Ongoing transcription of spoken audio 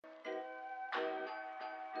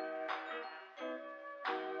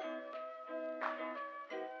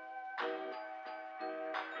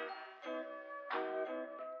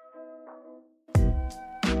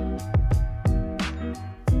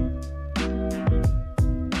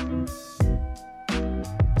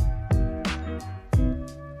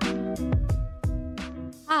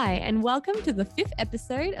Hi, and welcome to the 5th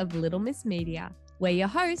episode of Little Miss Media. We're your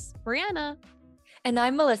hosts, Brianna. And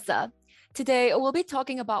I'm Melissa. Today, we'll be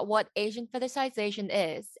talking about what Asian fetishization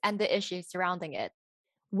is and the issues surrounding it.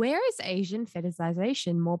 Where is Asian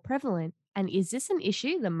fetishization more prevalent? And is this an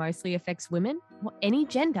issue that mostly affects women or any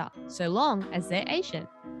gender, so long as they're Asian?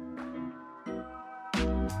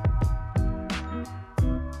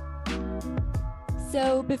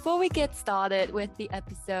 So, before we get started with the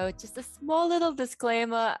episode, just a small little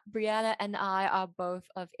disclaimer. Brianna and I are both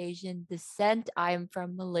of Asian descent. I am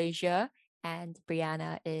from Malaysia, and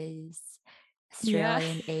Brianna is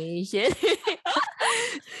Australian Asian.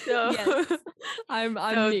 Yes, I'm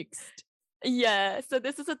mixed. Yeah, so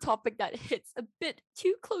this is a topic that hits a bit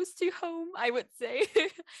too close to home, I would say.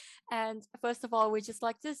 And first of all, we just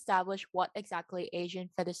like to establish what exactly Asian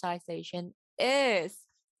fetishization is.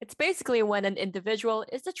 It's basically when an individual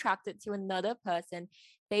is attracted to another person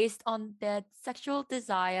based on their sexual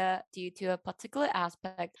desire due to a particular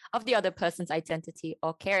aspect of the other person's identity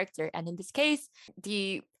or character. And in this case,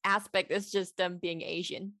 the aspect is just them being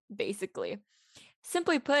Asian, basically.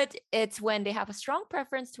 Simply put, it's when they have a strong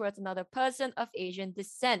preference towards another person of Asian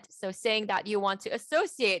descent. So saying that you want to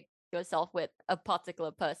associate yourself with a particular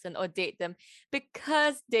person or date them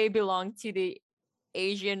because they belong to the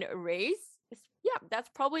Asian race. Yeah, that's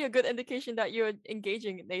probably a good indication that you're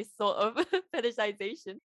engaging in a sort of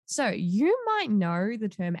fetishization. So, you might know the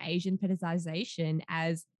term Asian fetishization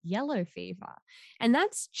as yellow fever. And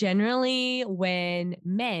that's generally when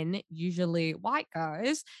men, usually white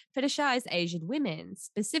guys, fetishize Asian women,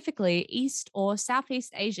 specifically East or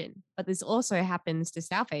Southeast Asian. But this also happens to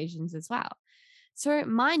South Asians as well. So,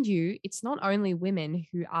 mind you, it's not only women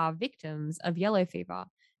who are victims of yellow fever.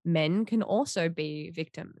 Men can also be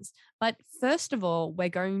victims. But first of all, we're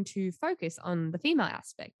going to focus on the female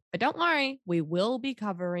aspect. But don't worry, we will be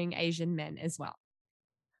covering Asian men as well.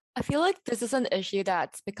 I feel like this is an issue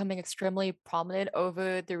that's becoming extremely prominent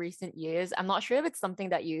over the recent years. I'm not sure if it's something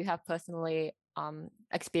that you have personally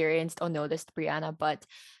experienced or noticed, Brianna, but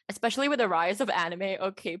especially with the rise of anime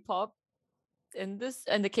or K-pop in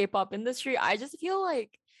the K-pop industry, I just feel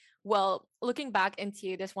like, well, looking back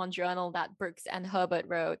into this one journal that Brooks and Herbert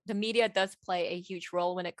wrote, the media does play a huge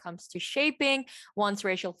role when it comes to shaping one's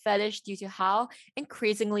racial fetish due to how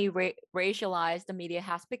increasingly racialized the media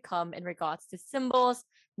has become in regards to symbols,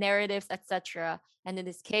 narratives, etc. And in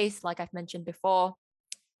this case, like I've mentioned before,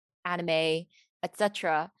 anime,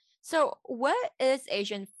 etc. So, what is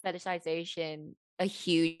Asian fetishization a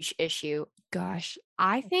huge issue? Gosh,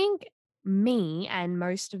 I think me and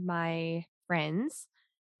most of my friends,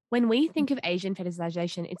 when we think of Asian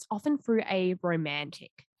fetishization, it's often through a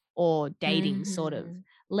romantic or dating sort of Mhm.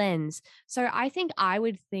 lens. So I think I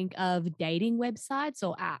would think of dating websites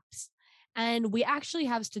or apps. And we actually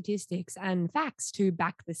have statistics and facts to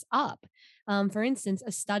back this up. For instance,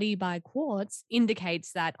 a study by Quartz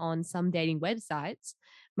indicates that on some dating websites,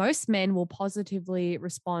 most men will positively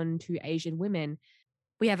respond to Asian women.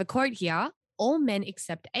 We have a quote here: all men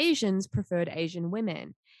except Asians preferred Asian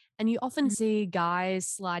women. And you often see guys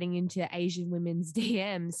sliding into Asian women's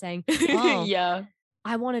DMs saying, oh, Yeah.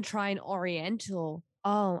 I want to try an Oriental.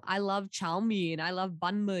 Oh, I love chow mein. I love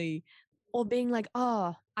banh mi. Or being like,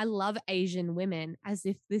 oh, I love Asian women, as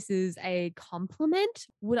if this is a compliment.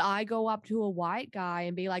 Would I go up to a white guy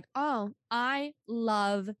and be like, oh, I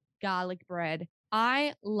love garlic bread.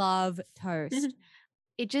 I love toast.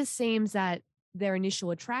 It just seems that their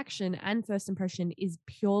initial attraction and first impression is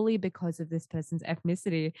purely because of this person's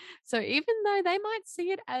ethnicity. So even though they might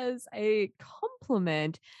see it as a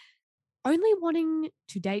compliment, only wanting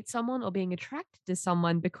to date someone or being attracted to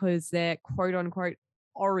someone because they're quote unquote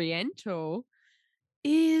Oriental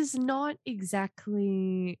is not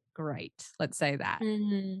exactly great. Let's say that.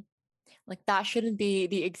 Mhm. Like that shouldn't be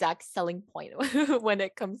the exact selling point when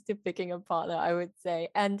it comes to picking a partner, I would say.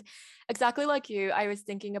 And exactly like you, I was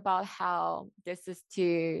thinking about how this is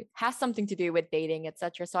to has something to do with dating,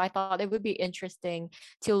 etc. So I thought it would be interesting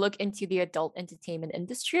to look into the adult entertainment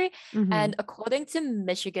industry. Mm-hmm. And according to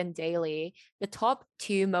Michigan Daily, the top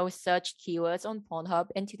two most searched keywords on Pornhub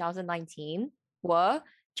in 2019 were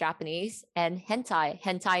Japanese and hentai.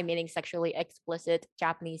 Hentai meaning sexually explicit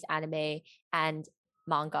Japanese anime and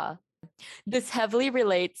manga. This heavily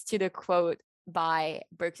relates to the quote by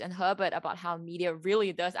Brooks and Herbert about how media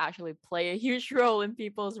really does actually play a huge role in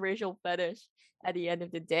people's racial fetish at the end of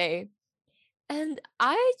the day. And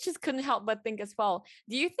I just couldn't help but think as well,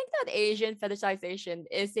 do you think that Asian fetishization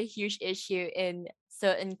is a huge issue in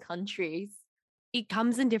certain countries? It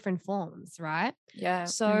comes in different forms, right? Yeah.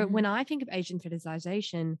 So when I think of Asian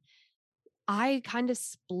fetishization, I kind of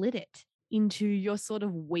split it into your sort of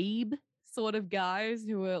weeb sort of guys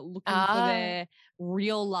who are looking for Ah, their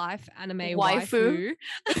real life anime waifu.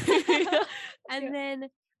 waifu. Yeah. And then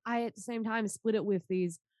I at the same time split it with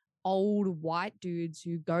these old white dudes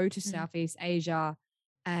who go to Mm, Southeast Asia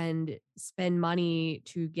and spend money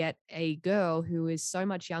to get a girl who is so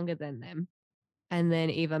much younger than them and then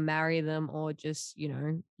either marry them or just,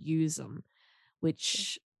 use them, sure.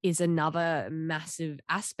 which is another massive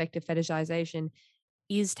aspect of fetishization,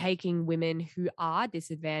 is taking women who are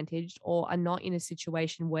disadvantaged or are not in a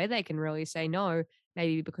situation where they can really say no,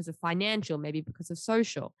 maybe because of financial, maybe because of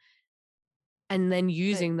social, and then Right.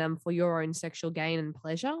 using them for your own sexual gain and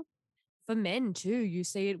pleasure. For men too, you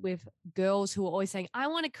see it with girls who are always saying, I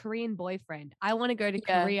want a Korean boyfriend. I want to go to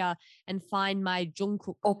Yeah. Korea and find my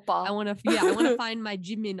Jungkook. Oppa. I want to find my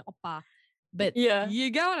Jimin oppa. But Yeah, you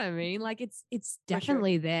get what I mean? Like it's for sure.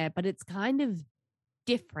 definitely there, but it's kind of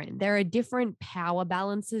different. There are different power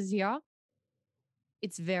balances here.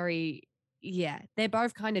 It's very, yeah, they're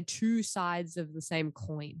both kind of two sides of the same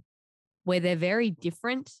coin where they're very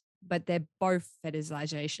different, but they're both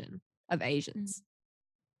fetishization of Asians.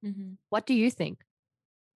 Mm-hmm. What do you think?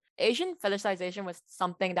 Asian fetishization was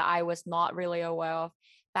something that I was not really aware of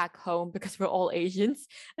back home because we're all Asians.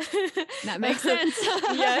 That makes sense.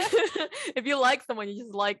 Yeah. If you like someone, you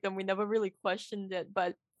just like them. We never really questioned it.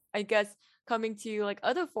 But I guess coming to like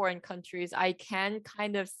other foreign countries, I can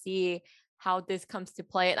kind of see how this comes to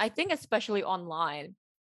play. And I think especially online.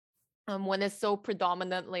 When it's so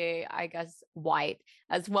predominantly, I guess, white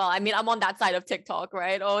as well. I mean, I'm on that side of TikTok,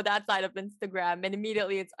 right? Or that side of Instagram. And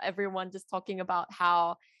immediately it's everyone just talking about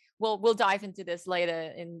how we'll dive into this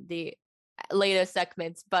later in the later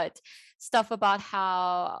segments, but stuff about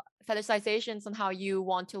how fetishizations and how you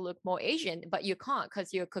want to look more Asian, but you can't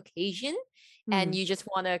because you're Caucasian and Hmm. you just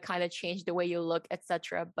want to kind of change the way you look,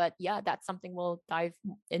 etc. But yeah, that's something we'll dive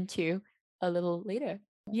into a little later.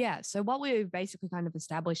 Yeah. So, what we've basically kind of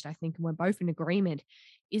established, I think, and we're both in agreement,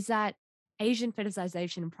 is that Asian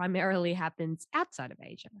fetishization primarily happens outside of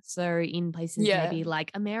Asia. So, in places Yeah. maybe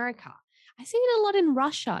like America. I see it a lot in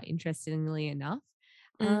Russia, interestingly enough,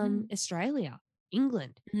 Mm-hmm. Australia,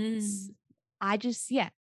 England. S- Mm. I just, yeah,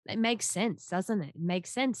 it makes sense, doesn't it? It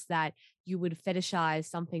makes sense that you would fetishize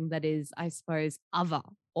something that is, I suppose, other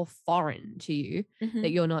or foreign to you that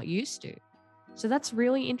Mhm. you're not used to. So, that's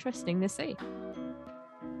really interesting to see.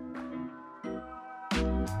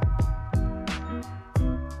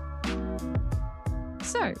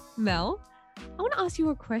 So, Mel, I want to ask you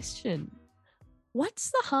a question.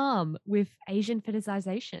 What's the harm with Asian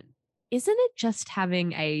fetishization? Isn't it just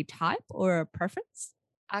having a type or a preference?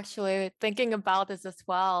 Actually, thinking about this as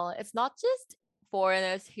well, it's not just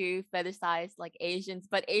foreigners who fetishize like Asians,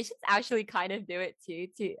 but Asians actually kind of do it too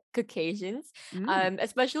to Caucasians, Mm,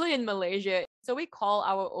 especially in Malaysia. So we call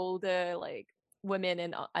our older like women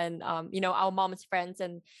and you know our mom's friends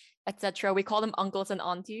and etc. We call them uncles and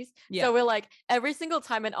aunties. yeah. So we're like every single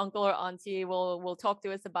time an uncle or auntie will talk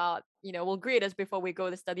to us about will greet us before we go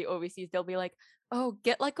to study overseas. They'll be like, "Oh,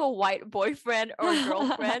 get like a white boyfriend or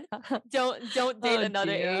girlfriend. Don't date Oh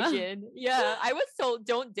another dear. Asian." Yeah, I was told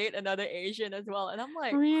don't date another Asian as well. And I'm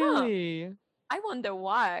like, huh, Really? I wonder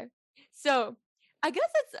why. So I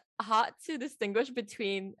guess it's hard to distinguish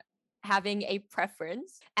between having a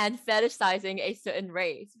preference and fetishizing a certain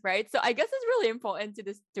race, right? So I guess it's really important to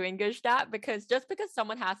distinguish that because just because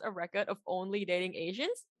someone has a record of only dating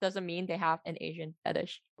Asians doesn't mean they have an Asian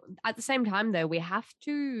fetish. At the same time, though, we have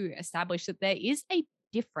to establish that there is a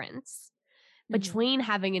difference Mm-hmm. between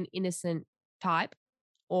having an innocent type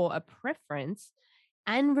or a preference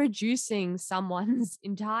and reducing someone's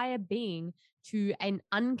entire being to an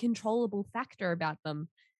uncontrollable factor about them,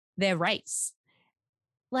 their race.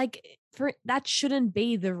 Like for that shouldn't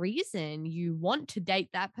be the reason you want to date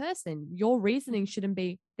that person. Your reasoning shouldn't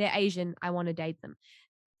be they're Asian, I want to date them.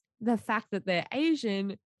 The fact that they're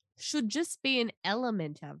Asian should just be an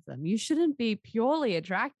element of them. You shouldn't be purely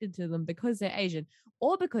attracted to them because they're Asian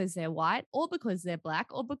or because they're white or because they're black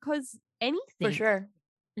or because For anything. sure.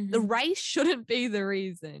 The Mm-hmm. race shouldn't be the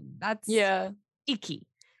reason. That's Yeah. icky.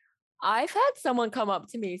 I've had someone come up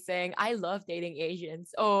to me saying, I love dating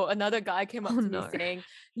Asians. Oh, another guy came Oh up to me no. saying,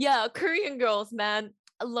 yeah, Korean girls, man.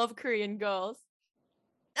 I love Korean girls.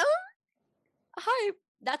 Um, Hi,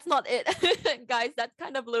 that's not it. Guys, that's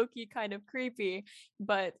kind of low key, kind of creepy.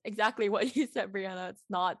 But exactly what you said, Brianna, it's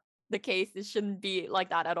not the case. It shouldn't be like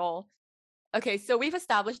that at all. Okay, so we've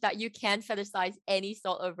established that you can fetishize any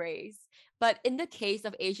sort of race. But in the case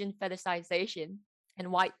of Asian fetishization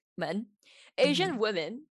and white men, Mhm. Asian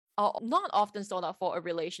women are not often sought out for a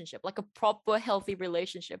relationship, like a proper, healthy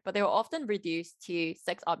relationship, but they are often reduced to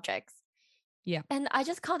sex objects. Yeah. And I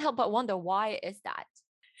just can't help but wonder why is that?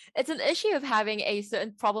 It's an issue of having a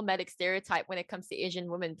certain problematic stereotype when it comes to Asian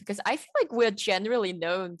women, because I feel like we're generally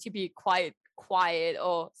known to be quite quiet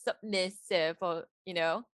or submissive or,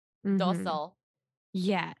 Hmm. docile.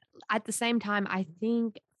 Yeah. At the same time, I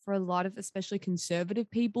think for a lot of especially conservative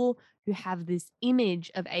people who have this image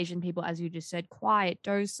of Asian people, as you just said, quiet,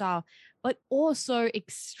 docile, but also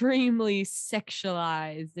extremely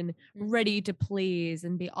sexualized and ready Mhm. to please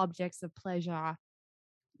and be objects of pleasure.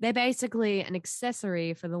 They're basically an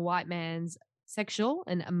accessory for the white man's sexual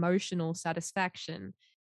and emotional satisfaction.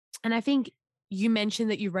 And I think you mentioned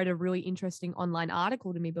that you read a really interesting online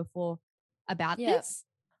article to me before about Yeah. this.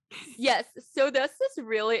 Yes. So there's this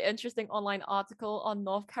really interesting online article on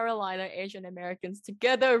North Carolina Asian Americans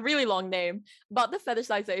together, a really long name, about the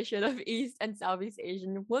fetishization of East and Southeast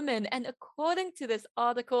Asian women. And according to this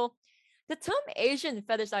article, the term Asian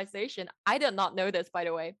fetishization, I did not know this, by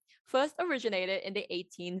the way, first originated in the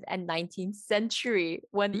 18th and 19th century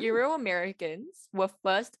when Mm, Euro Americans were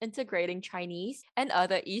first integrating Chinese and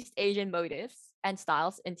other East Asian motifs and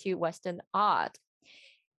styles into Western art.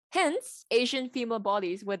 Hence, Asian female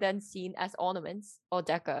bodies were then seen as ornaments or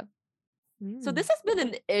decor. So mm, this has been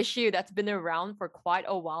an issue that's been around for quite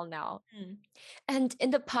a while now. And in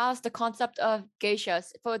the past, the concept of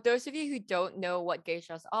geishas, for those of you who don't know what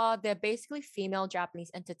geishas are, they're basically female Japanese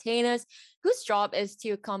entertainers whose job is to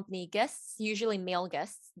accompany guests, usually male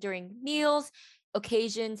guests, during meals,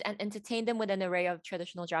 occasions, and entertain them with an array of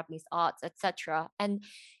traditional Japanese arts, etc. And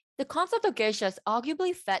the concept of geishas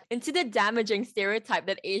arguably fed into the damaging stereotype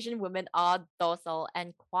that Asian women are docile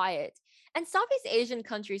and quiet. And Southeast Asian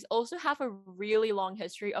countries also have a really long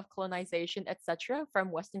history of colonization, etc., from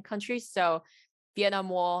Western countries. So, Vietnam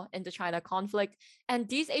War, Indochina conflict, and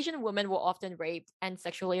these Asian women were often raped and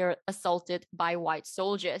sexually assaulted by white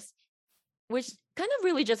soldiers, which kind of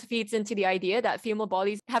really just feeds into the idea that female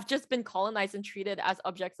bodies have just been colonized and treated as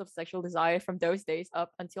objects of sexual desire from those days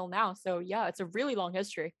up until now. So, yeah, it's a really long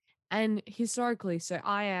history. and historically, so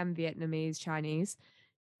I am Vietnamese Chinese.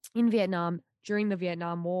 In Vietnam, during the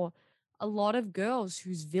Vietnam War, a lot of girls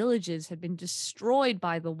whose villages had been destroyed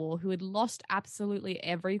by the war, who had lost absolutely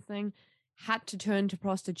everything, had to turn to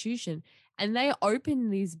prostitution. And they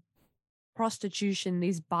opened these prostitution,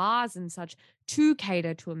 these bars and such, to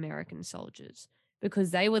cater to American soldiers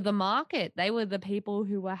because they were the market. They were the people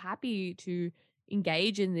who were happy to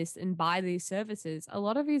engage in this and buy these services. A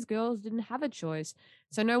lot of these girls didn't have a choice.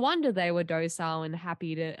 So no wonder they were docile and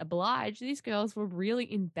happy to oblige. These girls were really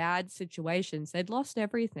in bad situations. They'd lost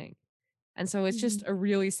everything. And so it's just Mhm. a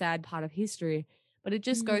really sad part of history. But it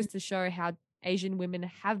just Mhm. goes to show how Asian women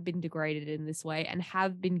have been degraded in this way and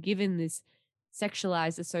have been given this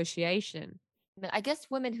sexualized association. But I guess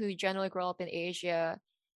women who generally grow up in Asia,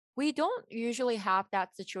 we don't usually have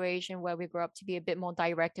that situation where we grow up to be a bit more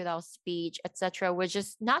direct with our speech, etc. We're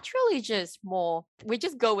just naturally just more, we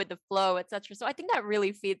just go with the flow, etc. So I think that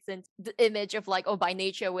really feeds into the image of like, oh, by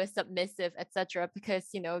nature we're submissive, etc. Because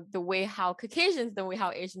the way how Caucasians, the way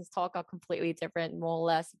how Asians talk are completely different, more or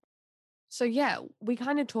less. So, yeah, we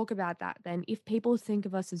kind of talk about that then. If people think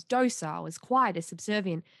of us as docile, as quiet, as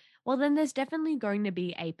subservient, well, then there's definitely going to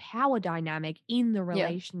be a power dynamic in the Yeah.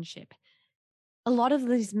 relationship. A lot of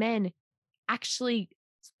these men actually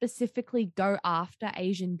specifically go after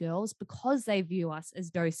Asian girls because they view us as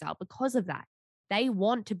docile. Because of that, they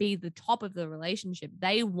want to be the top of the relationship,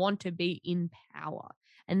 they want to be in power.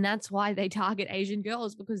 And that's why they target Asian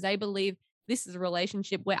girls because they believe this is a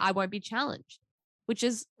relationship where I won't be challenged, which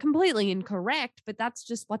is completely incorrect, but that's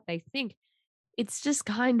just what they think. It's just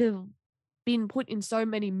kind of been put in so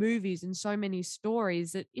many movies and so many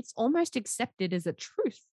stories that it's almost accepted as a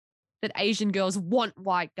truth that Asian girls want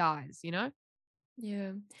white guys, you know?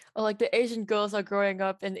 Yeah. Or like the Asian girls are growing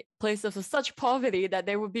up in places of such poverty that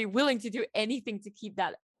they would be willing to do anything to keep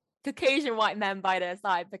that Caucasian white man by their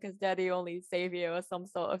side because they're the only savior or some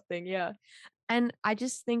sort of thing. Yeah. And I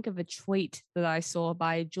just think of a tweet that I saw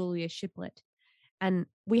by Julia Shiplet. And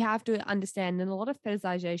we have to understand that a lot of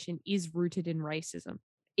fetishization is rooted in racism,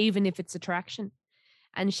 even if it's attraction.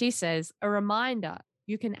 And she says, a reminder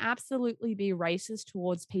you can absolutely be racist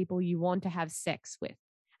towards people you want to have sex with.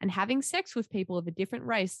 And having sex with people of a different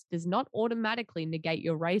race does not automatically negate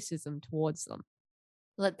your racism towards them.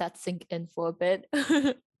 Let that sink in for a bit.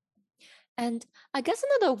 And I guess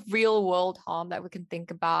another real world harm that we can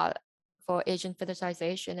think about for Asian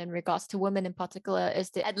fetishization in regards to women in particular is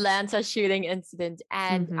the Atlanta shooting incident.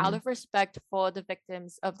 And out Hmm. of respect for the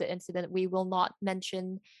victims of the incident, we will not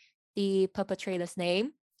mention the perpetrator's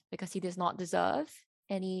name because he does not deserve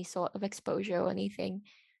any sort of exposure or anything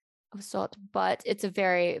of sort. But it's a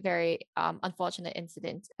very, very unfortunate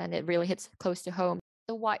incident and it really hits close to home.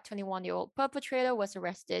 the white 21-year-old perpetrator was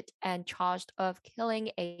arrested and charged of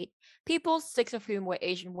killing 8 people, 6 of whom were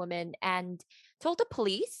Asian women, and told the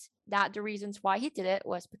police that the reasons why he did it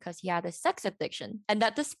was because he had a sex addiction and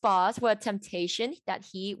that the spas were a temptation that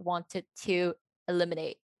he wanted to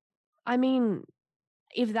eliminate. I mean,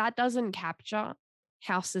 if that doesn't capture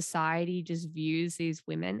how society just views these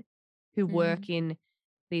women who Mm, work in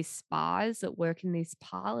these spas, that work in these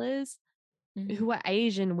parlors, mhm, who are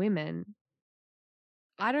Asian women,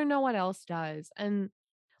 I don't know what else does. And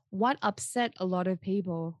what upset a lot of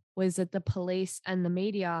people was that the police and the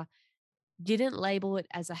media didn't label it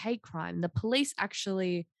as a hate crime. The police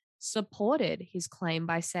actually supported his claim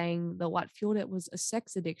by saying that what fueled it was a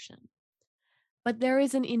sex addiction. But there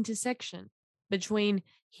is an intersection between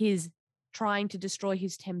his trying to destroy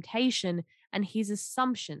his temptation and his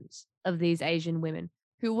assumptions of these Asian women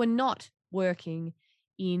who were not working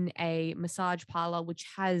in a massage parlor, which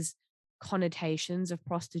has connotations of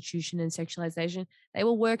prostitution and sexualization. They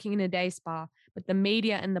were working in a day spa, but the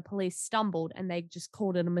media and the police stumbled and they just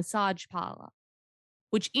called it a massage parlor,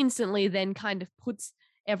 which instantly then kind of puts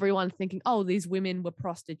everyone thinking, oh, these women were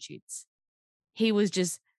prostitutes. He was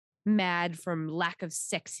just mad from lack of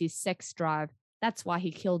sex, his sex drive. That's why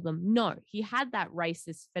he killed them. No, he had that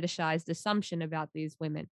racist, fetishized assumption about these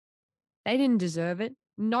women. They didn't deserve it.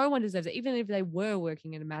 No one deserves it, even if they were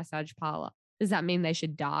working in a massage parlor. Does that mean they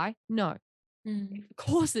should die? No, mm. of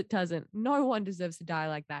course it doesn't. No one deserves to die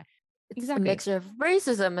like that. It's a Exactly. mixture of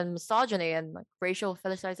racism and misogyny and like racial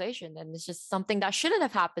fetishization, and it's just something that shouldn't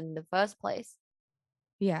have happened in the first place.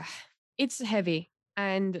 Yeah, it's heavy.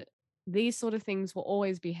 And these sort of things will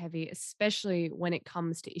always be heavy, especially when it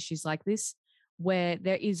comes to issues like this, where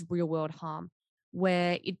there is real world harm,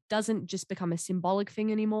 where it doesn't just become a symbolic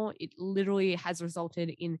thing anymore. It literally has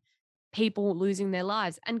resulted in people losing their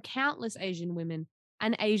lives and countless Asian women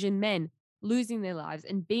and Asian men losing their lives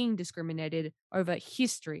and being discriminated over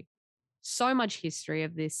history. So much history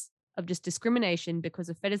of this, of just discrimination because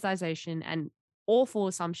of fetishization and awful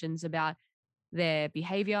assumptions about their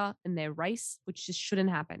behavior and their race, which just shouldn't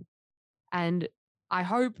happen. And I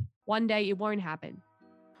hope one day it won't happen.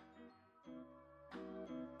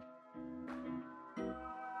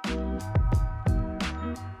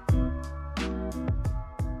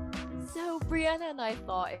 So, Brianna and I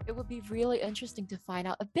thought it would be really interesting to find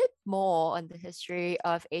out a bit more on the history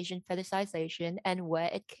of Asian fetishization and where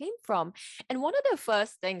it came from. And one of the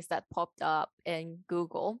first things that popped up in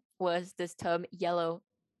Google was this term yellow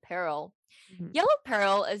peril. Mhm. Yellow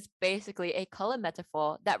peril is basically a color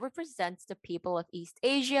metaphor that represents the people of East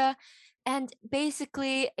Asia. And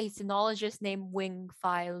basically, a sinologist named Wing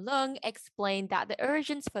Fai Lung explained that the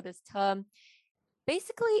origins for this term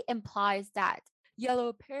basically implies that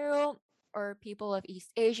yellow peril or people of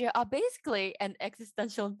East Asia are basically an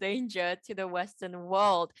existential danger to the Western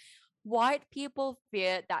world. White people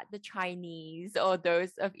feared that the Chinese or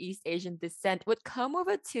those of East Asian descent would come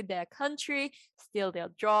over to their country, steal their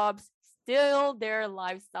jobs, steal their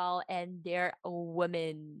lifestyle and their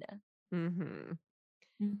women. Mhm.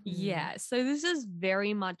 Mhm. Yeah. So this is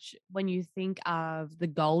very much when you think of the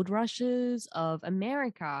gold rushes of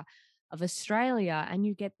America, of Australia, and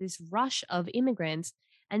you get this rush of immigrants.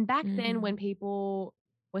 And back then, when Mhm. people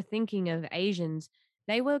were thinking of Asians,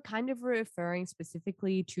 they were kind of referring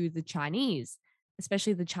specifically to the Chinese,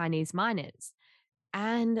 especially the Chinese miners.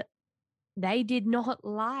 And they did not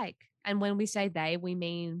like, and when we say they, we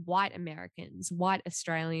mean white Americans, white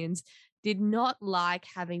Australians, did not like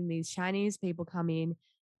having these Chinese people come in.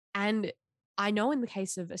 And I know in the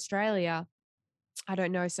case of Australia, I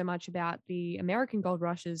don't know so much about the American gold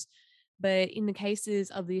rushes, but in the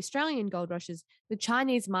cases of the Australian gold rushes, the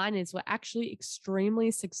Chinese miners were actually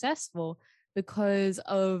extremely successful because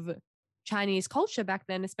of Chinese culture back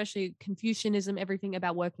then, especially Confucianism, everything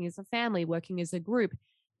about working as a family, working as a group.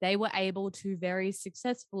 They were able to very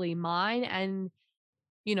successfully mine and,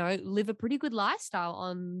 live a pretty good lifestyle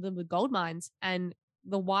on the gold mines. And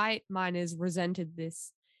the white miners resented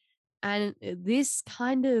this. And this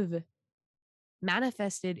kind of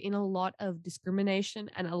manifested in a lot of discrimination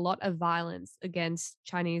and a lot of violence against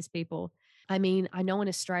Chinese people. I mean, I know in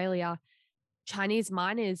Australia, Chinese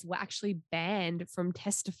miners were actually banned from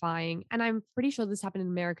testifying. And I'm pretty sure this happened in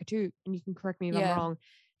America too. And you can correct me if I'm Yeah. wrong.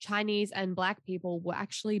 Chinese and Black people were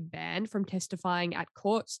actually banned from testifying at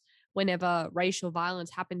courts whenever racial violence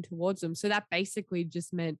happened towards them. So that basically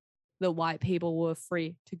just meant that white people were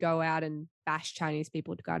free to go out and bash Chinese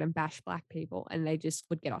people, to go out and bash Black people, and they just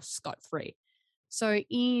would get off scot free. So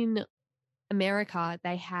in America,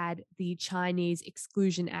 they had the Chinese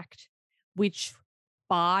Exclusion Act, which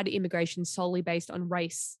barred immigration solely based on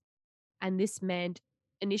race. And this meant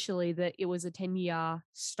initially that it was a 10-year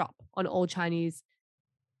stop on all Chinese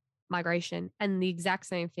migration. And the exact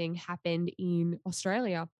same thing happened in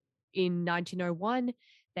Australia. In 1901,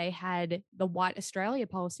 they had the White Australia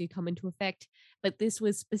policy come into effect, but this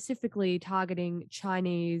was specifically targeting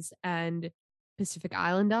Chinese and Pacific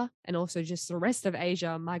Islander and also just the rest of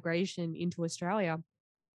Asia migration into Australia.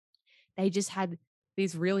 They just had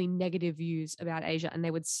these really negative views about Asia, and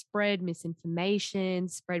they would spread misinformation,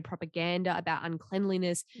 spread propaganda about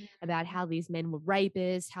uncleanliness, about how these men were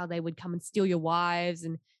rapists, how they would come and steal your wives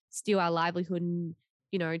and steal our livelihood and,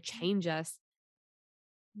 change us.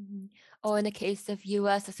 Mhm. Or in the case of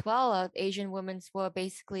US as well, Asian women were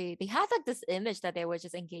basically, they had like this image that they were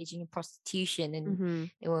just engaging in prostitution and Mm-hmm.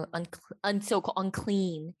 they were so-called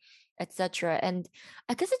unclean, etc. And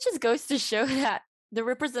I guess it just goes to show that the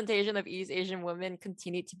representation of East Asian women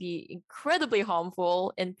continue to be incredibly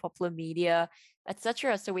harmful in popular media,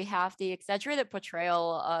 etc. So we have the exaggerated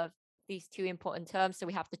portrayal of these two important terms. So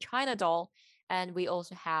we have the China doll, and we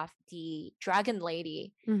also have the Dragon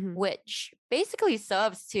Lady, Mm-hmm. which basically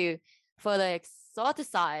serves to further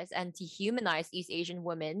exoticize and dehumanize East Asian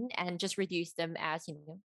women and just reduce them as,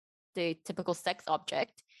 the typical sex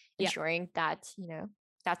object, Yep. ensuring that,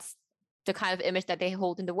 that's the kind of image that they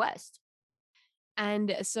hold in the West.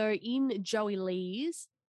 And so in Joey Lee's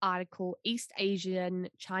article, East Asian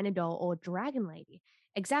China Doll or Dragon Lady,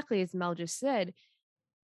 exactly as Mel just said,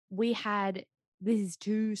 we had these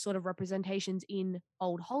two sort of representations in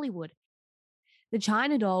old Hollywood. The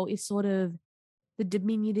China Doll is sort of the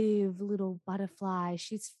diminutive little butterfly.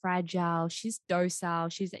 She's fragile, she's docile,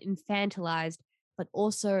 she's infantilized, but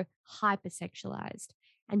also hypersexualized.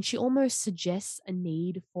 And she almost suggests a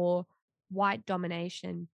need for white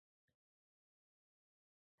domination.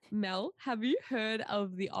 Mel, have you heard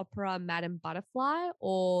of the opera Madame Butterfly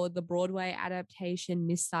or the Broadway adaptation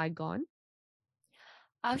Miss Saigon?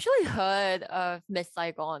 I actually heard of Miss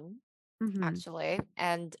Saigon, Mm-hmm. actually.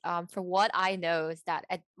 And from what I know is that,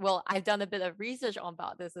 I've done a bit of research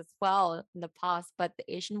about this as well in the past, but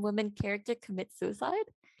the Asian woman character commits suicide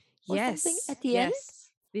or something Yes, at the end.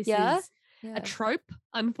 yes. This Yeah. is a trope,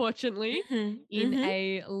 unfortunately, in Mhm.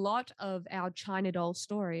 a lot of our China doll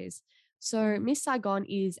stories. So Mhm. Miss Saigon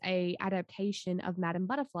is a adaptation of Madame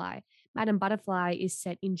Butterfly. Madame Butterfly is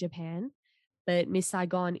set in Japan, but Miss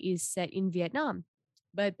Saigon is set in Vietnam.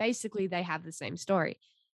 But basically they have the same story.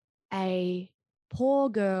 A poor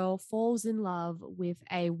girl falls in love with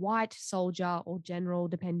a white soldier or general,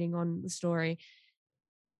 depending on the story.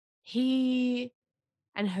 He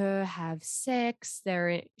and her have sex.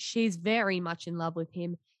 She's very much in love with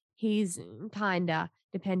him. He's kinda,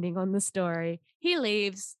 depending on the story. He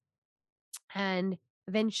leaves and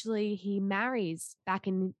eventually he marries back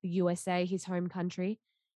in the USA, his home country,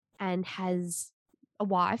 and has a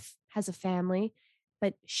wife, has a family,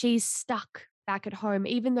 but she's stuck back at home,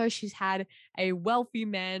 even though she's had a wealthy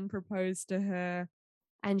man propose to her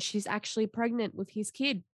and she's actually pregnant with his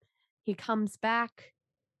kid. He comes back.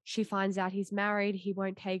 She finds out he's married. He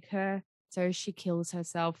won't take her. So she kills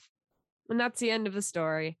herself. And that's the end of the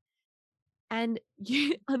story. And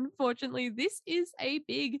unfortunately, this is a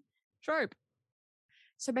big trope.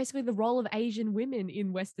 So basically, the role of Asian women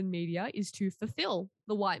in Western media is to fulfill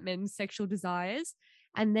the white men's sexual desires.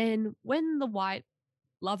 And then when the white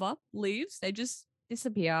lover leaves, they just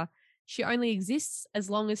disappear. She only exists as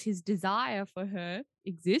long as his desire for her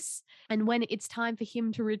exists. And when it's time for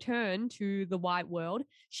him to return to the white world,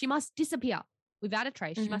 she must disappear without a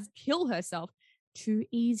trace. She Mhm. must kill herself to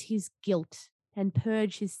ease his guilt and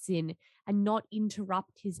purge his sin and not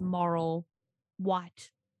interrupt his moral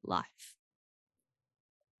white life.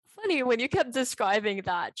 Funny when you kept describing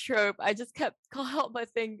that trope, I just can't help but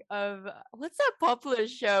think of what's that popular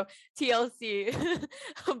show TLC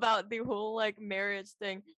about the whole like marriage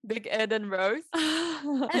thing, Big Ed and Rose.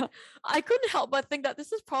 And I couldn't help but think that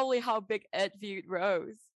this is probably how Big Ed viewed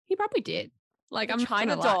Rose, He probably did. Like, the I'm not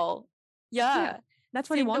China gonna lie. doll. Yeah, Yeah, that's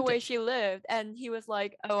what he seeing the way wanted. she lived, and he was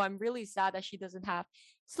like, "Oh, I'm really sad that she doesn't have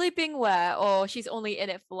sleeping wear, or she's only in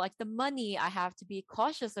it for like the money. I have to be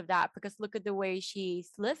cautious of that because look at the way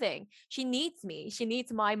she's living. She needs me. She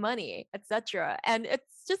needs my money, etc." And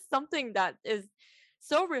it's just something that is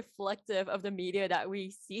so reflective of the media that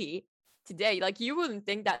we see today. Like you wouldn't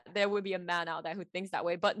think that there would be a man out there who thinks that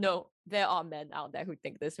way, but no, there are men out there who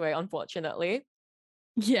think this way, unfortunately.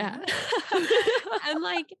 Yeah. And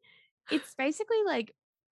like, it's basically like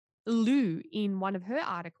Lou, in one of her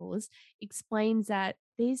articles, explains that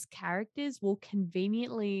these characters will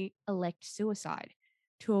conveniently elect suicide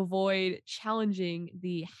to avoid challenging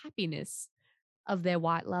the happiness of their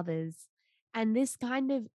white lovers. And this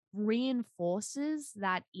kind of reinforces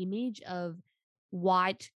that image of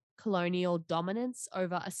white colonial dominance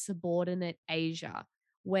over a subordinate Asia,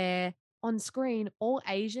 where on screen, all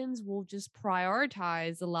Asians will just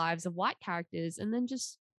prioritize the lives of white characters and then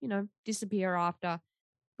just, disappear after.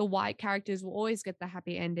 The white characters will always get the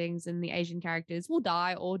happy endings and the Asian characters will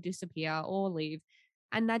die or disappear or leave.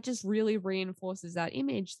 And that just really reinforces that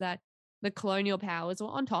image that the colonial powers were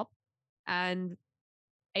on top and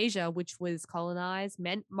Asia, which was colonized,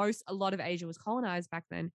 meant a lot of Asia was colonized back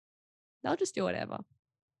then. They'll just do whatever.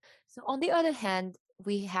 So on the other hand,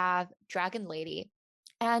 we have Dragon Lady.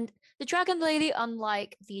 And the Dragon Lady,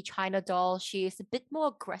 unlike the China doll, she is a bit more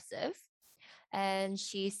aggressive and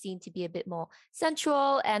she's seen to be a bit more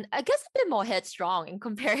sensual and I guess a bit more headstrong in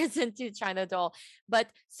comparison to China doll. But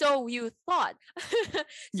so you thought.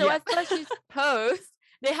 So Yeah. at first she's posed.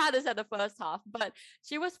 They had this at the first half, but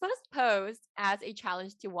she was first posed as a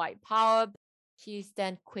challenge to white power. She's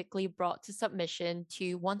then quickly brought to submission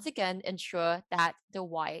to once again ensure that the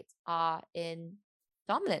whites are in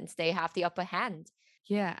dominance. They have the upper hand.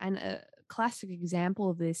 Yeah. And a classic example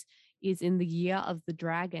of this is in The Year of the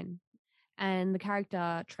Dragon and the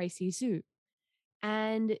character Tracy Sue.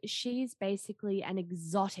 And she's basically an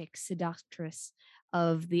exotic seductress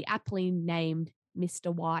of the aptly named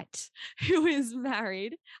Mr. White, who is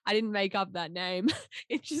married. I didn't make up that name.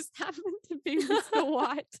 It just happened to be Mr.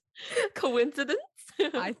 White. Coincidence?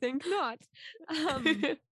 I think not.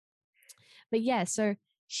 But yeah, so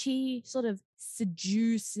she sort of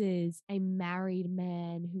seduces a married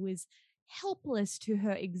man who is helpless to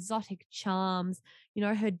her exotic charms.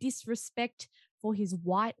 Her disrespect for his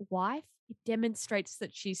white wife, it demonstrates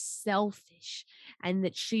that she's selfish and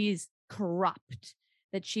that she is corrupt,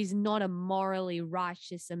 that she's not a morally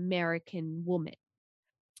righteous American woman.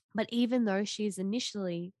 But even though she's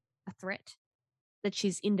initially a threat, that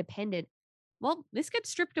she's independent, well, this gets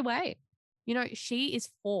stripped away. She is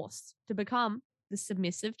forced to become the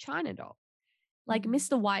submissive China doll. Like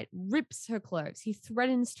Mr. White rips her clothes. He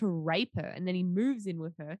threatens to rape her and then he moves in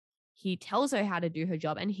with her. He tells her how to do her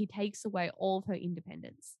job and he takes away all of her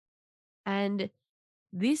independence. And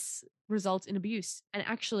this results in abuse. And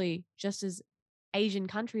actually, just as Asian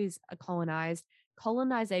countries are colonized,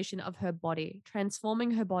 colonization of her body,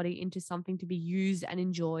 transforming her body into something to be used and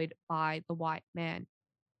enjoyed by the white man.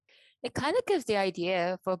 It kind of gives the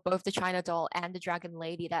idea for both the China doll and the Dragon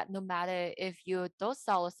Lady that no matter if you're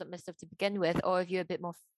docile or submissive to begin with, or if you're a bit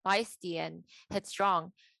more feisty and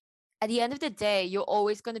headstrong, at the end of the day, you're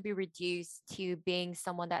always going to be reduced to being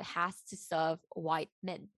someone that has to serve white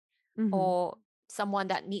men or someone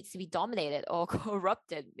that needs to be dominated or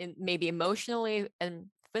corrupted, maybe emotionally and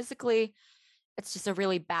physically. It's just a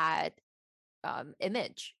really bad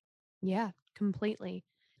image. Yeah, completely.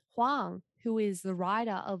 Huang, who is the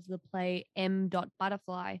writer of the play M.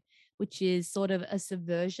 Butterfly, which is sort of a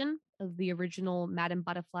subversion of the original Madame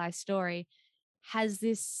Butterfly story, has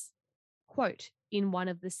this quote in one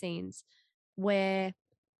of the scenes where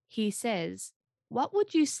he says, "What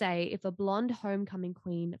would you say if a blonde homecoming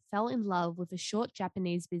queen fell in love with a short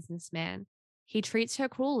Japanese businessman? He treats her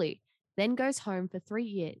cruelly, then goes home for 3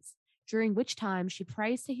 years, during which time she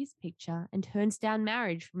prays to his picture and turns down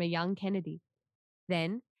marriage from a young Kennedy.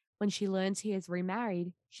 Then, when she learns he has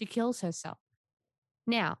remarried, she kills herself.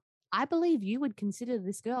 Now, I believe you would consider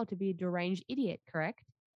this girl to be a deranged idiot, correct?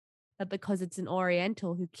 But because it's an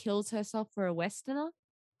Oriental who kills herself for a Westerner,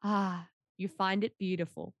 you find it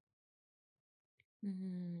beautiful."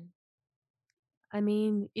 I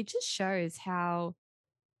mean, it just shows how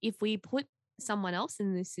if we put someone else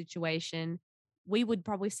in this situation, we would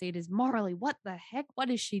probably see it as morally, what the heck?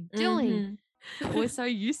 What is she doing? We're so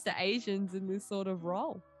used to Asians in this sort of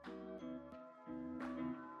role.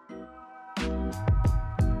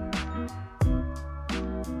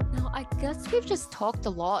 Now, I guess we've just talked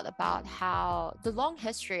a lot about how the long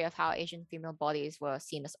history of how Asian female bodies were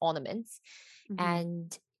seen as ornaments.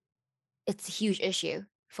 And it's a huge issue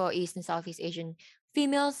for East and Southeast Asian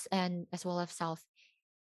females and as well as South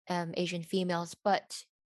Asian females. But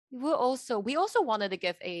we also wanted to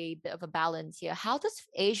give a bit of a balance here. How does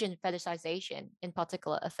Asian fetishization in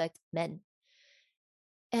particular affect men?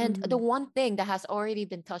 And the one thing that has already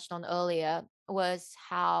been touched on earlier was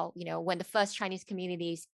how, when the first Chinese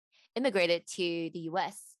communities immigrated to the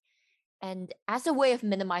US, and as a way of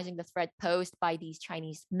minimizing the threat posed by these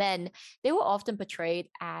Chinese men, they were often portrayed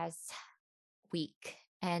as weak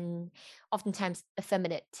and oftentimes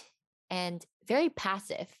effeminate and very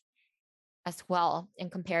passive as well in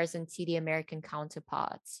comparison to the American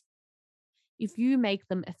counterparts. If you make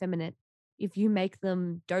them effeminate, if you make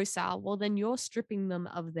them docile, well, then you're stripping them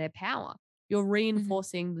of their power. You're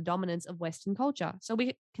reinforcing the dominance of Western culture. So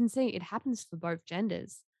we can see it happens for both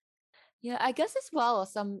genders. Yeah, I guess as well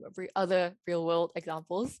as some other real world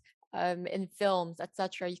examples in films,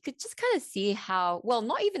 etc. You could just kind of see how, well,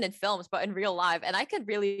 not even in films, but in real life. And I can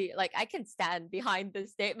really like I can stand behind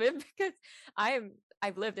this statement because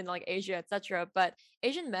I've lived in like Asia, etc. But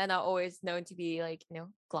Asian men are always known to be like,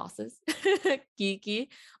 glasses, geeky,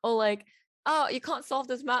 or like, oh, you can't solve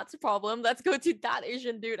this maths problem. Let's go to that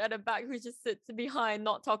Asian dude at the back who just sits behind,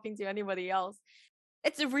 not talking to anybody else.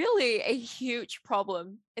 It's really a huge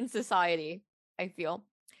problem in society, I feel.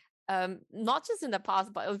 Not just in the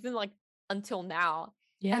past, but even like until now.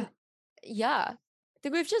 Yeah. And yeah, I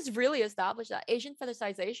think we've just really established that Asian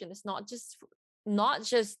fetishization is not just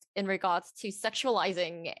in regards to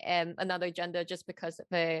sexualizing another gender just because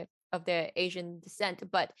of their Asian descent,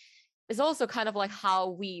 but it's also kind of like how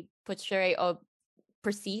we portray or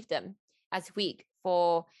perceive them as weak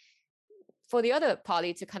for the other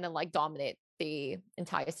party to kind of like dominate the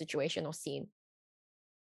entire situation or scene.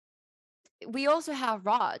 We also have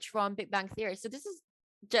Raj from Big Bang Theory. So this is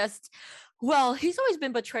just, well, he's always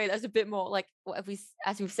been portrayed as a bit more like,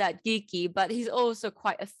 as we've said, geeky, but he's also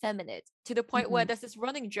quite effeminate to the point where Mhm. there's this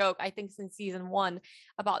running joke, I think, since season one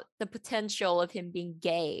about the potential of him being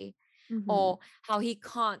gay, Mhm. or how he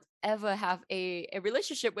can't ever have a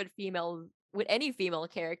relationship with any female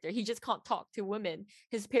character. He just can't talk to women.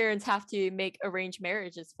 His parents have to make arranged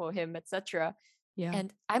marriages for him, etc. Yeah.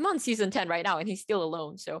 And I'm on season 10 right now and he's still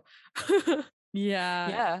alone. So Yeah.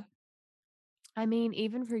 yeah. I mean,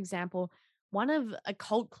 even for example, one of a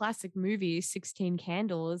cult classic movie, 16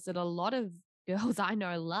 Candles, that a lot of girls I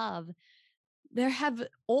know love, there have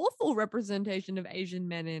awful representation of Asian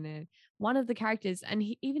men in it. One of the characters, and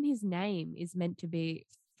even his name is meant to be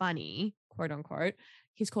funny, quote unquote.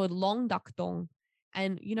 He's called Long Dak Dong.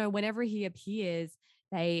 And, whenever he appears,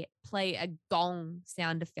 they play a gong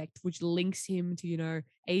sound effect, which links him to,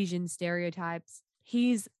 Asian stereotypes.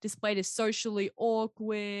 He's displayed as socially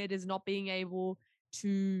awkward, as not being able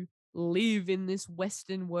to live in this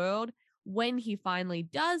Western world. When he finally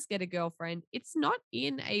does get a girlfriend, it's not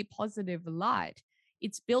in a positive light.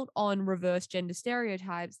 It's built on reverse gender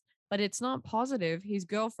stereotypes, but it's not positive. His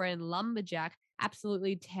girlfriend, Lumberjack,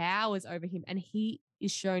 absolutely towers over him, and he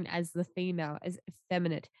is shown as the female, as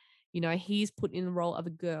effeminate. He's put in the role of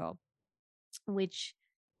a girl, which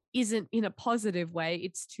isn't in a positive way.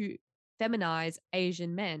 It's to feminize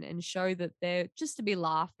Asian men and show that they're just to be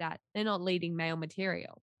laughed at. They're not leading male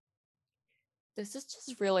material. This is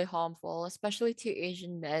just really harmful, especially to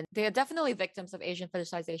Asian men. They are definitely victims of Asian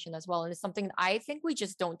fetishization as well. And it's something I think we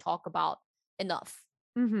just don't talk about enough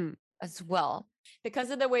Mm-hmm. as well. Because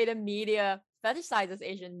of the way the media fetishizes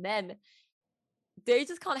Asian men, they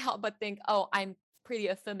just can't help but think, oh, I'm pretty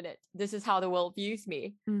effeminate. This is how the world views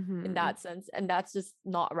me in Mm-hmm. that sense. And that's just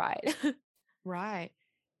not right. Right.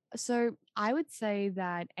 So I would say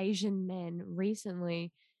that Asian men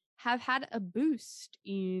recently have had a boost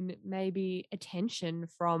in maybe attention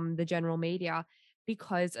from the general media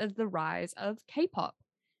because of the rise of K pop.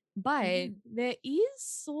 But Mhm. there is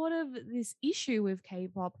sort of this issue with K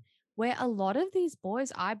pop where a lot of these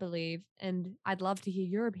boys, I believe, and I'd love to hear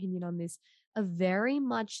your opinion on this, are very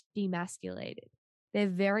much demasculated. They're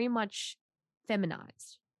very much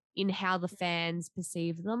feminized in how the fans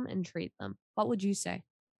perceive them and treat them. What would you say?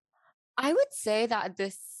 I would say that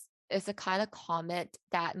this is a kind of comment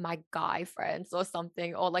that my guy friends or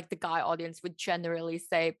something, or like the guy audience would generally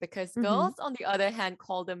say, because Mhm. girls, on the other hand,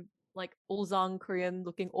 call them like Ozang Korean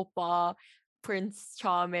looking oppa, Prince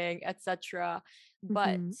Charming, etc.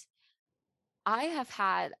 But Mhm. I have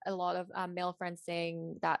had a lot of male friends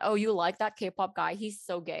saying that, oh, you like that K-pop guy? He's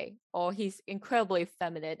so gay, or he's incredibly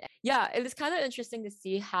feminine. Yeah, it is kind of interesting to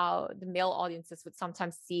see how the male audiences would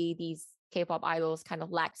sometimes see these K-pop idols kind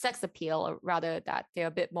of lack sex appeal, or rather that they're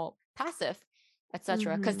a bit more passive,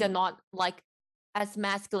 etc. Because they're Mhm. not like as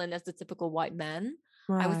masculine as the typical white man.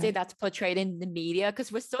 I would say Right. that's portrayed in the media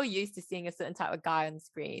because we're so used to seeing a certain type of guy on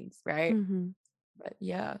screens, right? Mhm. But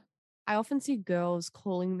yeah, I often see girls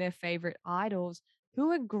calling their favorite idols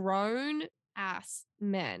who are grown ass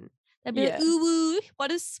men. They'd be like, yeah. ooh, ooh,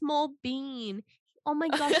 what a small bean. Oh my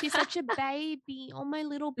gosh, he's such a baby. Oh, my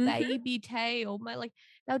little Mhm. baby tail. My like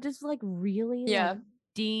they'll just like really like Yeah,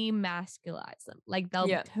 demasculize them. Like they'll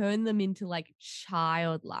yeah. turn them into like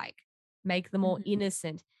childlike, make them all Mhm.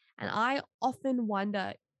 innocent. And I often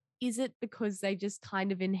wonder, is it because they just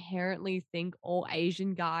kind of inherently think all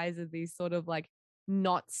Asian guys are these sort of like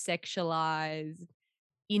not sexualized,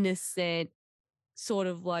 innocent, sort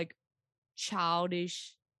of like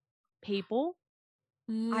childish people?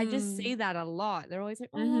 I just Mm. see that a lot. They're always like,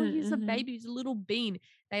 oh, Mhm, he's a mhm. baby, he's a little bean.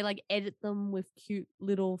 They like edit them with cute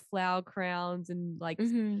little flower crowns and like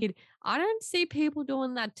Mhm. kid. I don't see people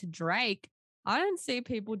doing that to Drake. I don't see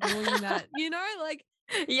people doing that, like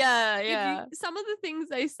Yeah, if you yeah. some of the things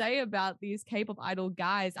they say about these K-pop idol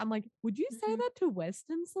guys, I'm like, would you say Mhm. that to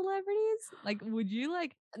Western celebrities? Like, would you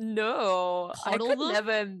like No, I coddle could them?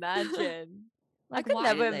 never imagine. I Like, could why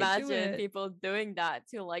never do they do imagine it? people doing that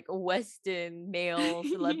to like Western male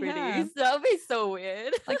Yeah. celebrities. That would be so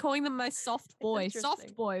weird. Like calling them my soft It's boy. Soft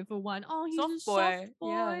interesting. boy for one. Oh, he's a Soft soft boy.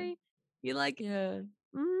 Yeah. boy. You're like, Yeah.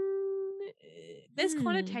 there's Hmm.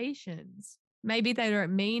 connotations. Maybe they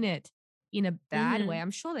don't mean it in a bad way. Mhm.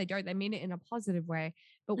 I'm sure they don't. They mean it in a positive way.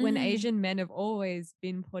 But when Mhm. Asian men have always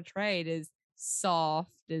been portrayed as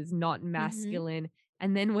soft, as not Mhm. masculine,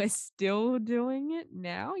 and then we're still doing it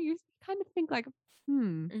now, you kind of think like,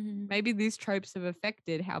 Mhm. maybe these tropes have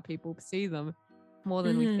affected how people see them more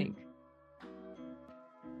than we Mhm. think.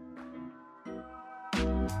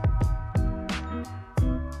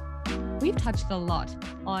 We've touched a lot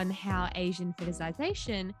on how Asian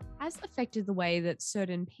fetishization has affected the way that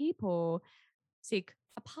certain people seek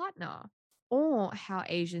a partner or how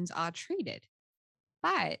Asians are treated.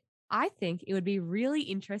 But I think it would be really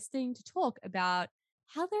interesting to talk about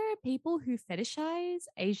how there are people who fetishize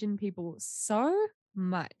Asian people so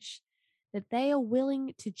much that they are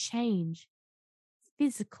willing to change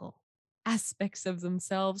physical aspects of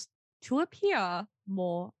themselves to appear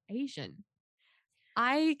more Asian.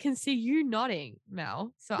 I can see you nodding,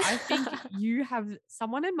 Mel. So I think you have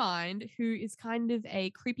someone in mind who is kind of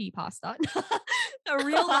a creepy pasta, a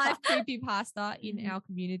real life creepy pasta in Mhm. our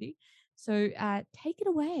community. So take it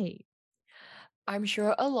away. I'm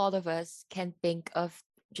sure a lot of us can think of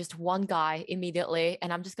just one guy immediately,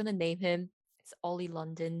 and I'm just gonna name him. It's Ollie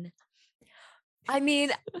London. I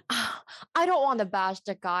mean, I don't want to bash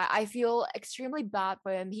the guy. I feel extremely bad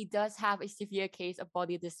for him. He does have a severe case of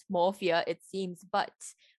body dysmorphia, it seems, but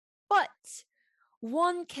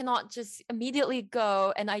one cannot just immediately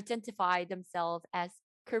go and identify themselves as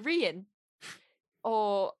Korean.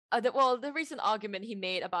 Or the recent argument he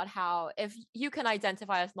made about how if you can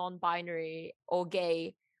identify as non-binary or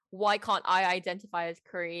gay, why can't I identify as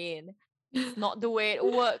Korean? It's not the way it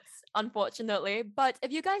works, unfortunately. But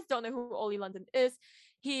if you guys don't know who Oli London is,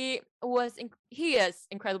 he is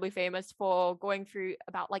incredibly famous for going through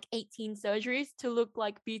about like 18 surgeries to look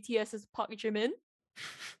like BTS's Park Jimin.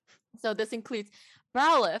 So this includes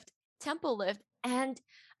brow lift, temple lift, and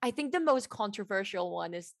I think the most controversial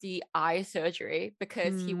one is the eye surgery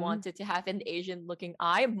because he Mm. wanted to have an Asian looking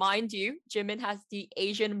eye. Mind you, Jimin has the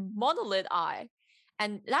Asian monolith eye.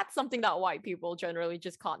 And that's something that white people generally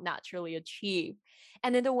just can't naturally achieve.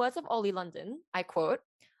 And in the words of Ollie London, I quote,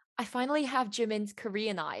 I finally have Jimin's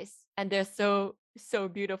Korean eyes, and they're so, so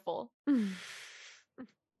beautiful.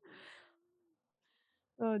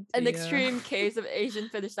 Oh An dear. extreme case of Asian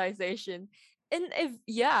fetishization.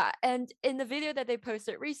 And in the video that they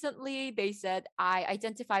posted recently, they said I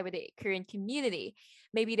identify with the Korean community.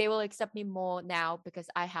 Maybe they will accept me more now because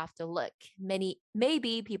I have to look.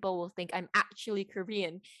 Maybe people will think I'm actually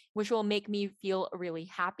Korean, which will make me feel really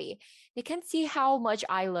happy. They can see how much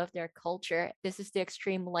I love their culture. This is the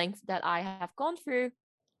extreme length that I have gone through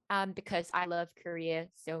because I love Korea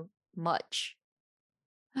so much.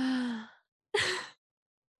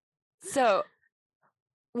 So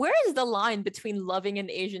where is the line between loving an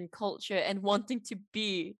Asian culture and wanting to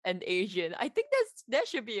be an Asian? I think there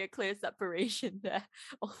should be a clear separation there.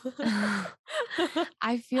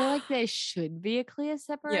 I feel like there should be a clear Yeah,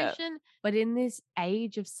 separation, but in this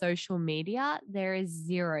age of social media, there is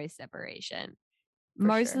zero separation. for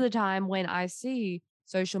Most of sure. the time, when I see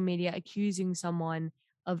social media accusing someone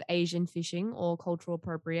of Asian fishing or cultural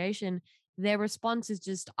appropriation, their response is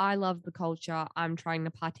just, I love the culture. I'm trying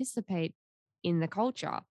to participate in the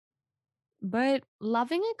culture. But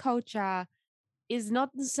loving a culture is not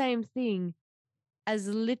the same thing as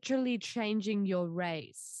literally changing your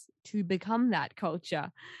race to become that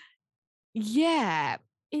culture. Yeah,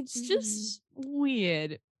 it's Mhm. just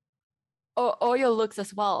weird. Or your looks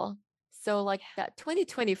as well. So like that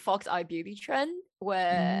 2020 Fox Eye beauty trend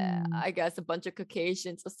where Mm. I guess a bunch of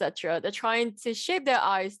Caucasians, etc., they're trying to shape their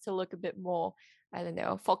eyes to look a bit more, I don't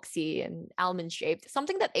know, foxy and almond shaped.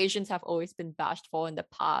 Something that Asians have always been bashed for in the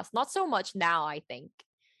past. Not so much now, I think.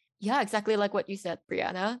 Yeah, exactly like what you said,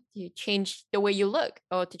 Brianna. You change the way you look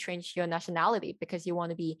or to change your nationality because you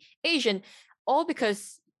want to be Asian, all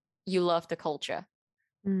because you love the culture.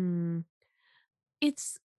 Mm.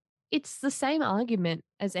 It's it's the same argument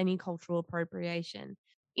as any cultural appropriation.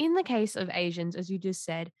 In the case of Asians, as you just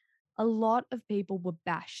said, a lot of people were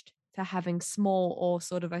bashed for having small or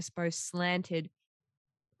sort of, I suppose, slanted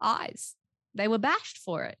eyes. They were bashed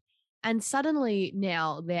for it. And suddenly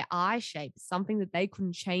now their eye shape, something that they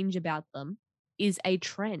couldn't change about them, is a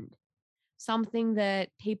trend, something that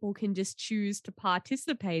people can just choose to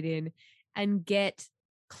participate in and get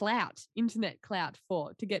clout, internet clout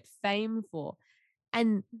for, to get fame for.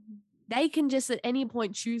 And Mhm. they can just at any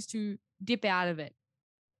point choose to dip out of it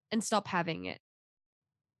and stop having it.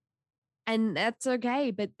 And that's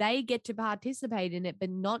okay, but they get to participate in it, but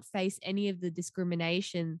not face any of the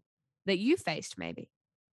discrimination that you faced, maybe.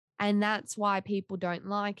 And that's why people don't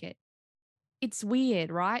like it. It's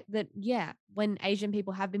weird, right? That, yeah, when Asian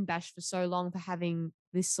people have been bashed for so long for having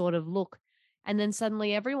this sort of look, and then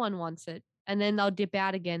suddenly everyone wants it. And then they'll dip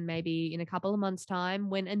out again, maybe in a couple of months' time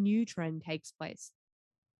when a new trend takes place.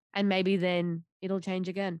 And maybe then it'll change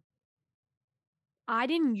again. I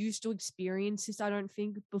didn't used to experience this, I don't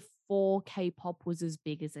think, before K-pop was as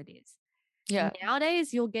big as it is. Yeah.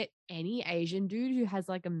 Nowadays, you'll get any Asian dude who has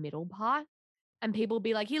like a middle part, and people will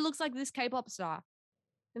be like, he looks like this K-pop star.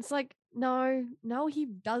 It's like, no, no, he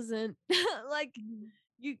doesn't. Like, Mhm.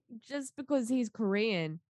 you just because he's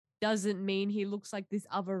Korean doesn't mean he looks like this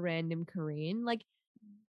other random Korean. Like,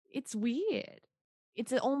 it's weird.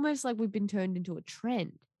 It's almost like we've been turned into a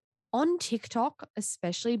trend on TikTok,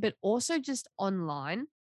 especially, but also just online,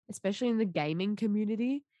 especially in the gaming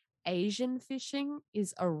community. Asian fishing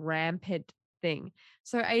is a rampant thing.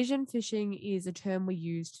 So, Asian fishing is a term we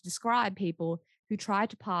use to describe people who try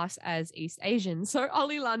to pass as East Asian. So,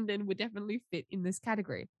 Ollie London would definitely fit in this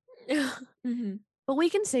category. Mhm. But we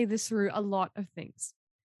can see this through a lot of things,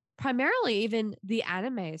 primarily even the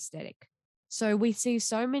anime aesthetic. So we see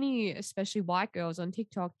so many, especially white girls on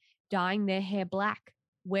TikTok, dyeing their hair black,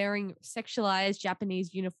 wearing sexualized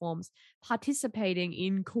Japanese uniforms, participating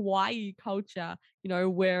in kawaii culture,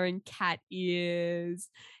 wearing cat ears.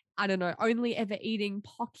 I don't know, only ever eating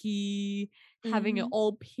Pocky, having an Mhm.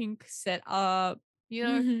 all pink set up.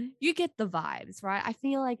 Mhm. You get the vibes, right? I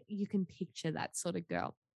feel like you can picture that sort of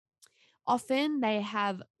girl. Often they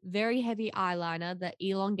have very heavy eyeliner that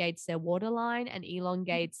elongates their waterline and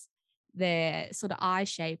elongates their sort of eye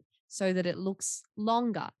shape so that it looks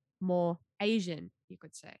longer, more Asian, you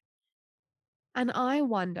could say. And I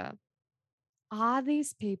wonder, are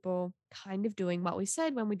these people kind of doing what we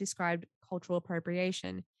said when we described cultural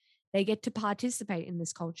appropriation? They get to participate in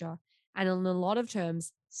this culture and, in a lot of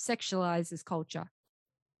terms, sexualize this culture,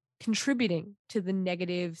 contributing to the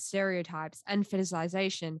negative stereotypes and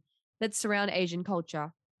fetishization that surround Asian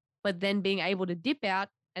culture, but then being able to dip out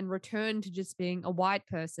and return to just being a white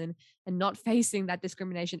person and not facing that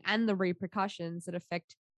discrimination and the repercussions that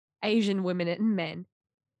affect Asian women and men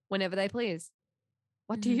whenever they please.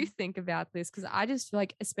 What do you Mhm. think about this? Because I just feel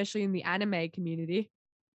like, especially in the anime community,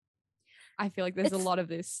 I feel like there's a It's lot of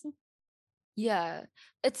this. Yeah,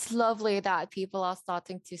 it's lovely that people are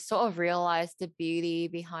starting to sort of realize the beauty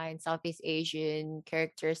behind Southeast Asian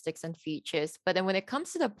characteristics and features. But then when it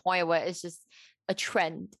comes to the point where it's just a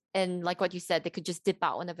trend, and like what you said, they could just dip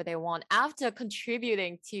out whenever they want after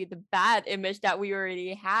contributing to the bad image that we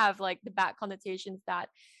already have, like the bad connotations that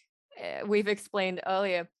we've explained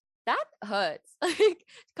earlier, that hurts. Like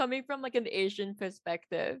coming from like an Asian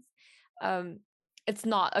perspective, um, it's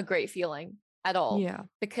not a great feeling at all Yeah.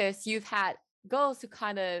 because you've had girls who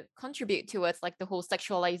kind of contribute towards like the whole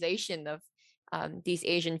sexualization of these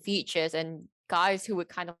Asian features and guys who would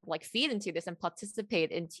kind of like feed into this and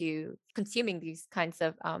participate into consuming these kinds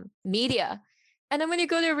of media. And then when you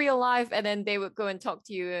go to real life and then they would go and talk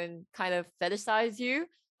to you and kind of fetishize you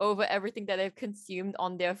over everything that they've consumed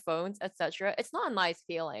on their phones, etc. It's not a nice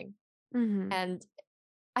feeling. Hmm. And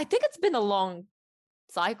I think it's been a long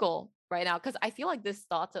cycle right now because I feel like this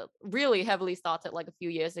started really heavily started like a few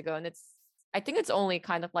years ago. And I think it's only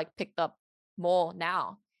kind of like picked up more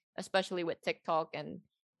now, especially with TikTok and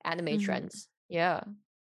anime Hmm. trends. Yeah.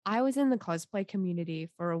 I was in the cosplay community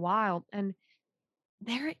for a while, and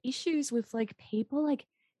there are issues with like people like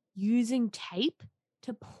using tape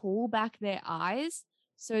to pull back their eyes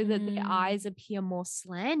so that their eyes Mm. appear more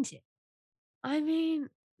slanted. I mean,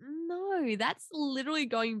 no, that's literally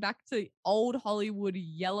going back to old Hollywood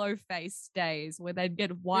yellow face days where they'd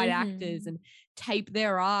get white actors Mm-hmm. and tape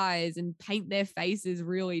their eyes and paint their faces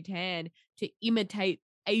really tan to imitate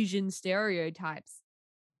Asian stereotypes.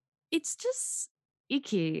 It's just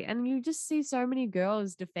icky. And you just see so many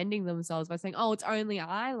girls defending themselves by saying, oh, it's only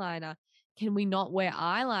eyeliner. Can we not wear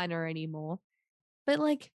eyeliner anymore? But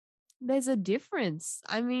like, there's a difference.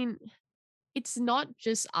 I mean, it's not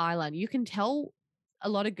just eyeliner. You can tell a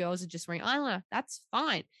lot of girls are just wearing eyeliner. That's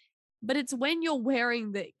fine. But it's when you're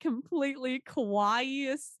wearing the completely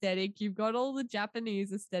kawaii aesthetic, you've got all the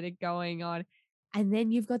Japanese aesthetic going on, and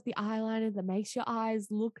then you've got the eyeliner that makes your eyes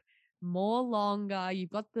look more longer. You've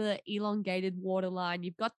got the elongated waterline,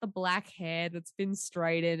 you've got the black hair that's been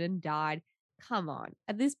straightened and dyed. Come on.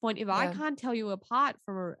 At this point, if I Yeah. can't tell you apart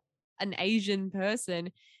from an Asian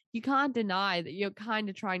person, you can't deny that you're kind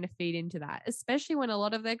of trying to feed into that, especially when a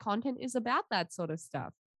lot of their content is about that sort of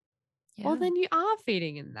stuff. Well, Yeah. then you are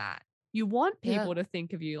feeding in that. You want Yeah. people to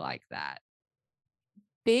think of you like that.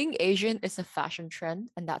 Being Asian is a fashion trend,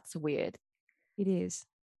 and that's weird. It is.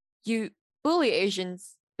 You bully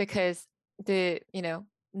Asians because the,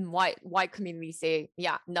 white community say,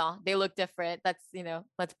 yeah, no, they look different.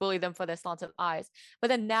 Let's bully them for their slanted eyes. But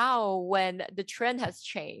then now when the trend has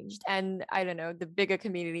changed and I don't know, the bigger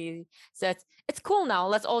community says it's cool now,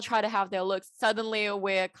 let's all try to have their looks, suddenly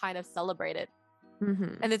we're kind of celebrated.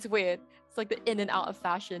 Mm-hmm. And it's weird. It's like the in and out of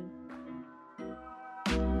fashion.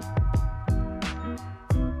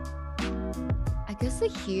 I guess a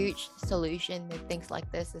huge solution to things like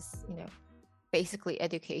this is, basically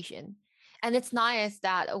education. And it's nice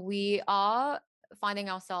that we are finding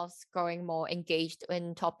ourselves growing more engaged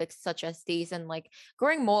in topics such as these and like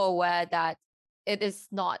growing more aware that it is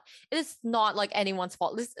not like anyone's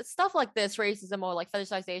fault. Stuff like this, racism or like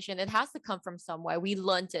fetishization, it has to come from somewhere. We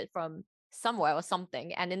learned it from somewhere or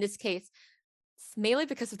something. And in this case, it's mainly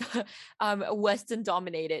because of the Western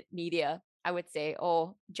dominated media, I would say,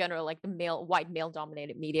 or general like the white male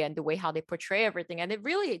dominated media and the way how they portray everything. And it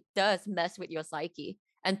really does mess with your psyche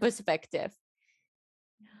and perspective.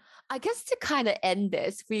 I guess to kind of end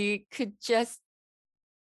this, we could just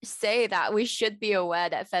say that we should be aware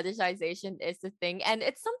that fetishization is a thing and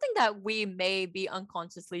it's something that we may be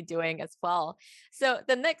unconsciously doing as well. So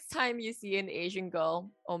the next time you see an Asian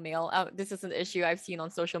girl or male, this is an issue I've seen on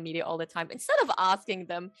social media all the time, instead of asking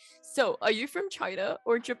them, so are you from China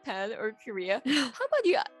or Japan or Korea, how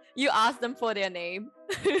about you ask them for their name.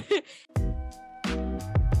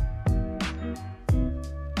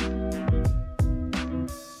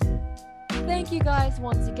 Thank you guys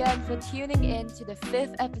once again for tuning in to the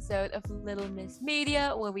 5th episode of Little Miss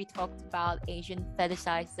Media, where we talked about Asian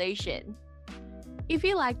fetishization. If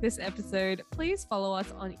you like this episode, please follow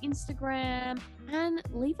us on Instagram and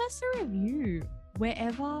leave us a review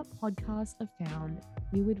wherever podcasts are found.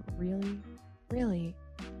 We would really, really,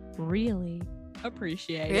 really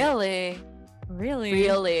appreciate it. Really? Really?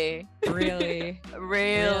 Really? Really?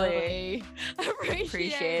 Really?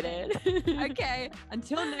 Appreciate it. Okay,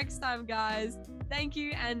 until next time, guys. Thank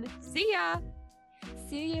you and see ya.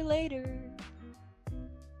 See you later.